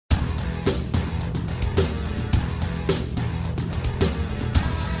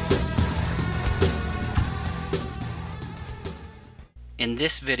In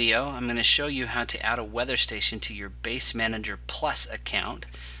this video, I'm going to show you how to add a weather station to your BaseManager Plus account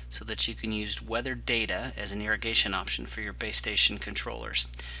so that you can use weather data as an irrigation option for your BaseStation controllers.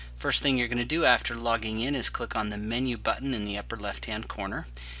 First thing you're going to do after logging in is click on the menu button in the upper left-hand corner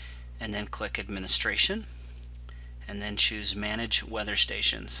and then click Administration and then choose Manage Weather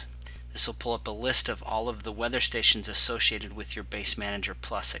Stations. This will pull up a list of all of the weather stations associated with your BaseManager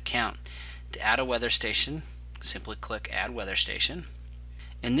Plus account. To add a weather station, simply click Add Weather Station.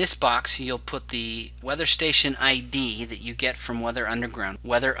 In this box, you'll put the weather station ID that you get from Weather Underground.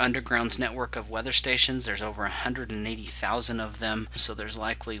 Weather Underground's network of weather stations, there's over 180,000 of them, so there's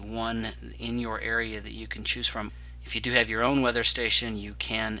likely one in your area that you can choose from. If you do have your own weather station, you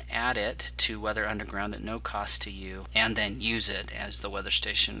can add it to Weather Underground at no cost to you and then use it as the weather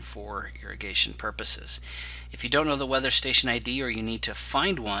station for irrigation purposes. If you don't know the weather station ID or you need to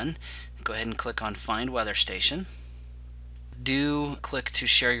find one, go ahead and click on Find Weather Station. Do click to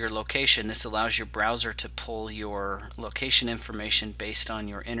share your location. This allows your browser to pull your location information based on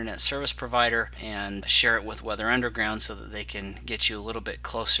your internet service provider and share it with Weather Underground so that they can get you a little bit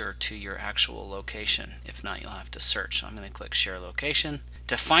closer to your actual location. If not, you'll have to search. So I'm going to click Share Location.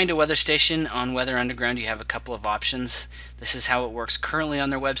 To find a weather station on Weather Underground, you have a couple of options. This is how it works currently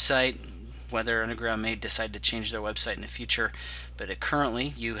on their website. Weather Underground may decide to change their website in the future, but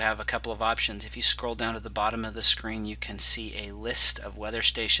currently you have a couple of options. If you scroll down to the bottom of the screen, you can see a list of weather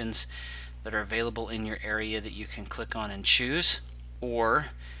stations that are available in your area that you can click on and choose, or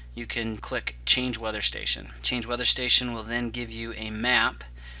you can click Change Weather Station. Change Weather Station will then give you a map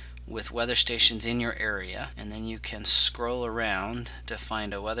with weather stations in your area, and then you can scroll around to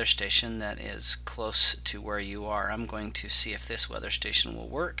find a weather station that is close to where you are. I'm going to see if this weather station will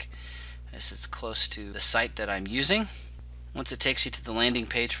work, as it's close to the site that I'm using. Once it takes you to the landing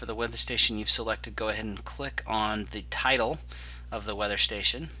page for the weather station you've selected, go ahead and click on the title of the weather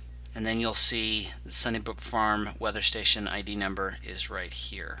station, and then you'll see the Sunnybrook Farm weather station ID number is right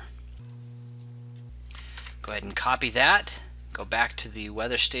here. Go ahead and copy that, go back to the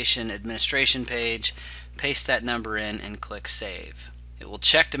weather station administration page, paste that number in, and click Save. It will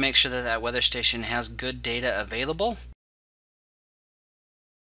check to make sure that that weather station has good data available.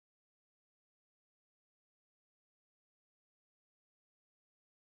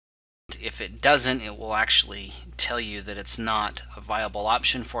 If it doesn't, it will actually tell you that it's not a viable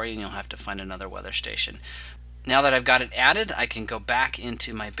option for you and you'll have to find another weather station. Now that I've got it added, I can go back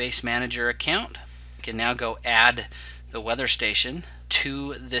into my BaseManager account. I can now go add the weather station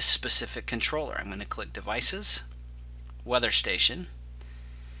to this specific controller. I'm going to click Devices, Weather Station,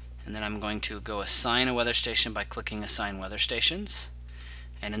 and then I'm going to go assign a weather station by clicking Assign Weather Stations.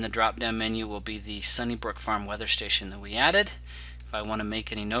 And in the drop-down menu will be the Sunnybrook Farm weather station that we added. If I want to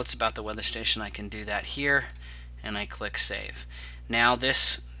make any notes about the weather station, I can do that here, and I click Save. Now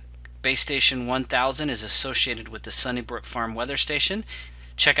this BaseStation 1000 is associated with the Sunnybrook Farm weather station.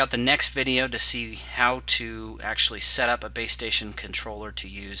 Check out the next video to see how to actually set up a BaseStation controller to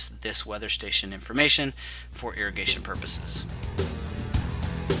use this weather station information for irrigation purposes.